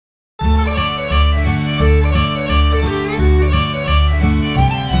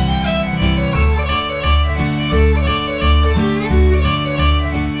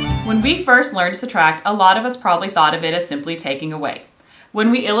we first learned to subtract, a lot of us probably thought of it as simply taking away. When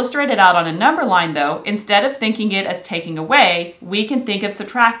we illustrate it out on a number line though, instead of thinking it as taking away, we can think of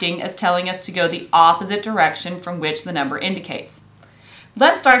subtracting as telling us to go the opposite direction from which the number indicates.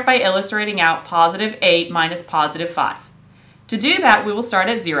 Let's start by illustrating out positive 8 minus positive 5. To do that, we will start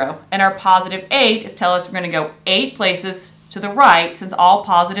at 0, and our positive 8 is telling us we're going to go 8 places to the right since all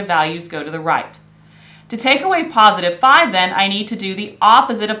positive values go to the right. To take away positive 5 then, I need to do the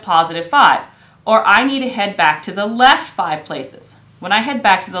opposite of positive 5, or I need to head back to the left 5 places. When I head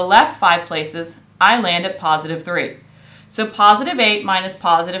back to the left 5 places, I land at positive 3. So positive 8 minus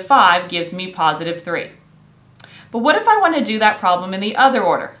positive 5 gives me positive 3. But what if I want to do that problem in the other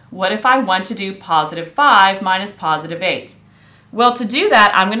order? What if I want to do positive 5 minus positive 8? Well, to do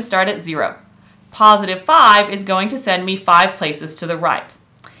that, I'm going to start at 0. Positive 5 is going to send me 5 places to the right.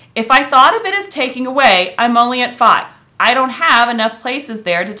 If I thought of it as taking away, I'm only at 5. I don't have enough places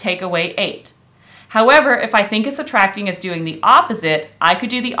there to take away 8. However, if I think of subtracting as doing the opposite, I could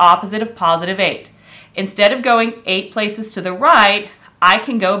do the opposite of positive 8. Instead of going 8 places to the right, I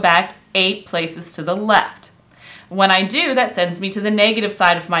can go back 8 places to the left. When I do, that sends me to the negative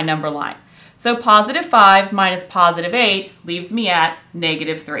side of my number line. So positive 5 minus positive 8 leaves me at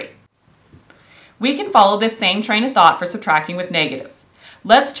negative 3. We can follow this same train of thought for subtracting with negatives.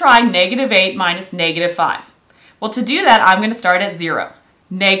 Let's try negative 8 minus negative 5. Well, to do that, I'm going to start at 0.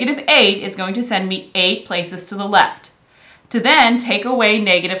 Negative 8 is going to send me 8 places to the left. To then take away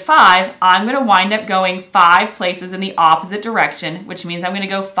negative 5, I'm going to wind up going 5 places in the opposite direction, which means I'm going to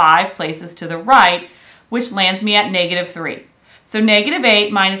go 5 places to the right, which lands me at negative 3. So negative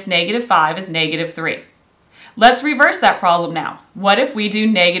 8 minus negative 5 is negative 3. Let's reverse that problem now. What if we do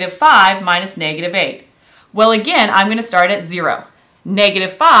negative 5 minus negative 8? Well, again, I'm going to start at 0.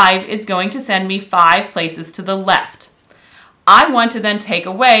 Negative 5 is going to send me 5 places to the left. I want to then take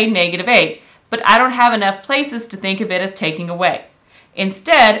away negative 8, but I don't have enough places to think of it as taking away.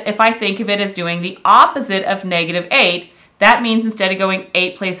 Instead, if I think of it as doing the opposite of negative 8, that means instead of going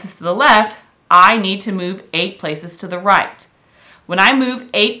 8 places to the left, I need to move 8 places to the right. When I move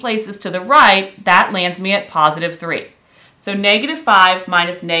 8 places to the right, that lands me at positive 3. So negative 5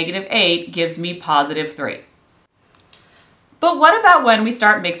 minus negative 8 gives me positive 3. But what about when we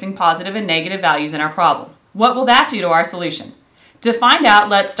start mixing positive and negative values in our problem? What will that do to our solution? To find out,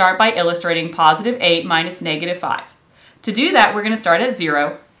 let's start by illustrating positive 8 minus negative 5. To do that, we're going to start at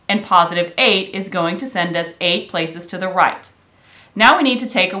 0, and positive 8 is going to send us 8 places to the right. Now we need to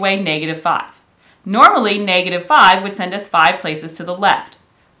take away negative 5. Normally, negative 5 would send us 5 places to the left,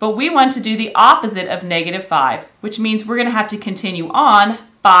 but we want to do the opposite of negative 5, which means we're going to have to continue on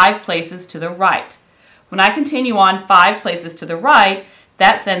 5 places to the right. When I continue on 5 places to the right,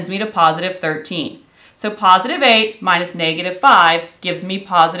 that sends me to positive 13. So positive 8 minus negative 5 gives me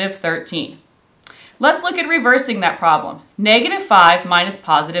positive 13. Let's look at reversing that problem. Negative 5 minus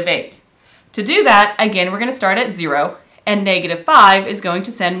positive 8. To do that, again, we're going to start at 0, and negative 5 is going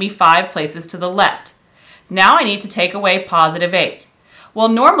to send me 5 places to the left. Now I need to take away positive 8. Well,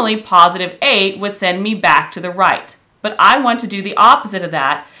 normally positive 8 would send me back to the right, but I want to do the opposite of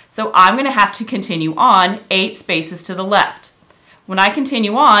that, so I'm going to have to continue on 8 spaces to the left. When I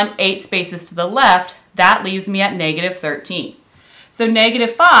continue on 8 spaces to the left, that leaves me at negative 13. So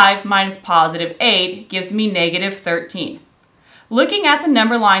negative 5 minus positive 8 gives me negative 13. Looking at the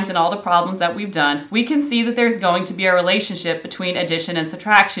number lines and all the problems that we've done, we can see that there's going to be a relationship between addition and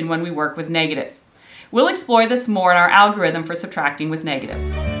subtraction when we work with negatives. We'll explore this more in our algorithm for subtracting with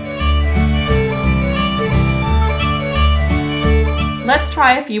negatives. Let's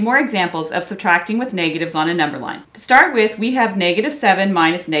try a few more examples of subtracting with negatives on a number line. To start with, we have negative 7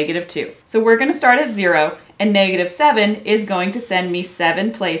 minus negative 2. So we're going to start at 0, and negative 7 is going to send me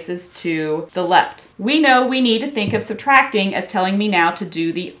 7 places to the left. We know we need to think of subtracting as telling me now to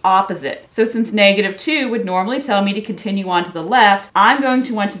do the opposite. So since negative 2 would normally tell me to continue on to the left, I'm going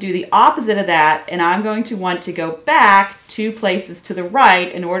to want to do the opposite of that, and I'm going to want to go back 2 places to the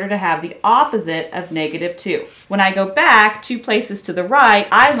right in order to have the opposite of negative 2. When I go back 2 places to the right,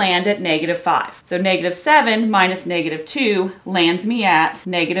 I land at negative 5. So negative 7 minus negative 2 lands me at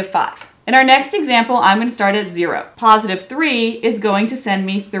negative 5. In our next example, I'm going to start at 0. Positive 3 is going to send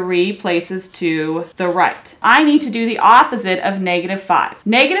me 3 places to the right. I need to do the opposite of negative 5.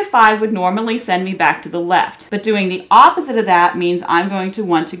 Negative 5 would normally send me back to the left, but doing the opposite of that means I'm going to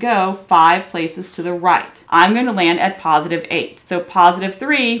want to go 5 places to the right. I'm going to land at positive 8. So positive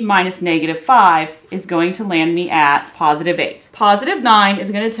 3 minus negative 5 is going to land me at positive 8. Positive 9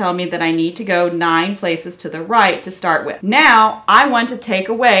 is going to tell me that I need to go 9 places to the right to start with. Now, I want to take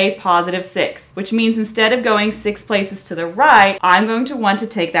away positive 6, which means instead of going 6 places to the right, I'm going to want to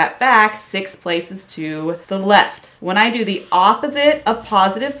take that back 6 places to the left. When I do the opposite of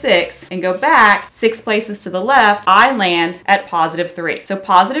positive 6 and go back 6 places to the left, I land at positive 3. So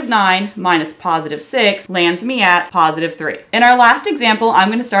positive 9 minus positive 6 lands me at positive 3. In our last example, I'm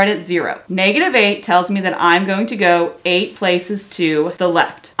going to start at 0. Negative 8 tells me that I'm going to go 8 places to the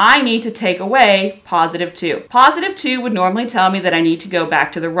left. I need to take away positive 2. Positive 2 would normally tell me that I need to go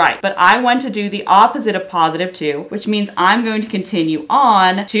back to the right, but I want to do the opposite of positive 2, which means I'm going to continue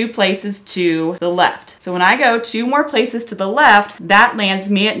on 2 places to the left. So when I go 2 more places to the left, that lands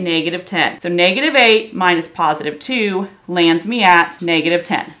me at negative 10. So negative 8 minus positive 2 lands me at negative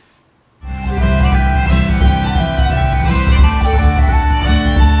 10.